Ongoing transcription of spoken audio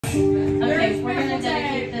Okay, we're gonna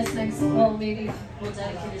dedicate this next. Well, maybe we'll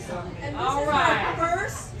dedicate a song. All right.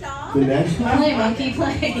 First stop. The next one? Play, monkey,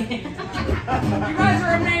 play. You guys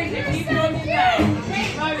are amazing. Keep doing your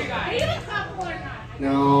thing. Love you guys.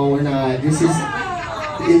 No, we're not. This is.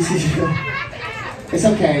 It's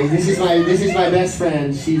okay. This is my best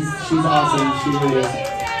friend. She's awesome. She really is.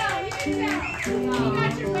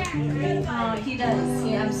 Oh, he does.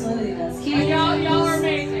 He absolutely does. Y'all are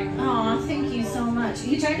amazing. Oh, thank you so much.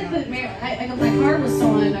 He tried to put mirror. My car was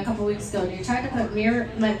stolen a couple weeks ago, and he tried to put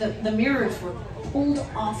the mirrors were pulled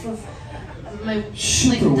off of my.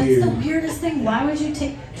 Super that's weird. the weirdest thing. Why would you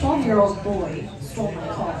take 12-year-old boy stole my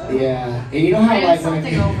car? Yeah, and you know how like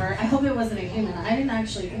something over. I hope it wasn't a human. I didn't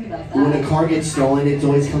actually think about that. when a car gets stolen, it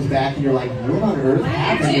always comes back, and you're like, what on earth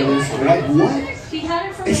happened to this? Like what? He had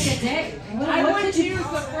it for like a day. I wouldn't use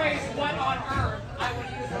the phrase "what on earth." I would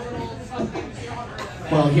use a little something genre.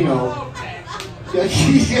 Well, you know. Just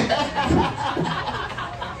saying.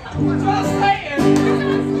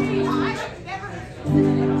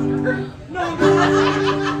 No.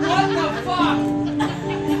 What the fuck?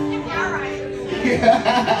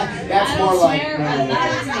 That's more like.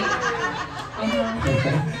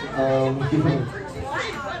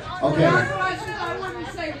 Okay.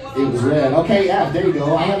 It was red. Okay, yeah, there you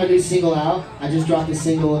go. I have a new single out. I just dropped a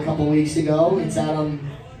single a couple weeks ago. It's out on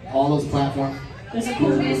all those platforms. There's a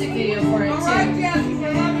cool music video for it too. Alright, Jesse,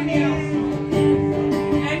 we're loving you.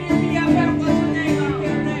 And your BFF, what's her name? I don't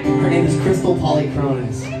get her name. Her name is Krystal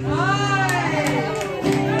Polychronis.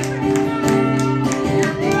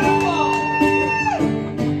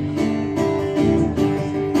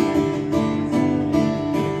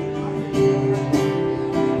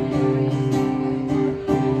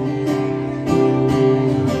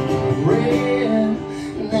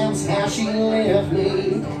 She left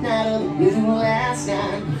me out of the blue last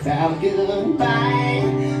night without a goodbye.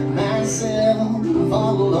 Myself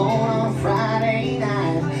all alone on Friday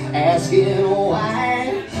night, asking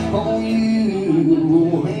why. Oh,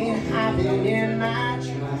 you ain't hopping in my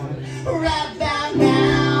truck right about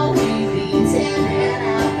now. We be tearing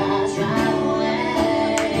out my driveway.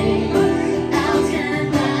 Outskirt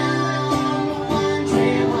bound,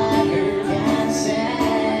 wondering what you're gonna say.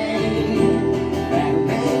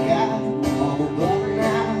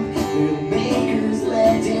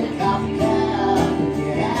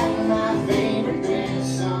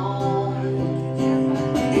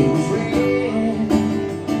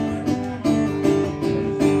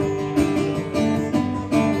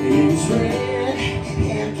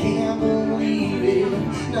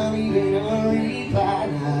 Not even a reply.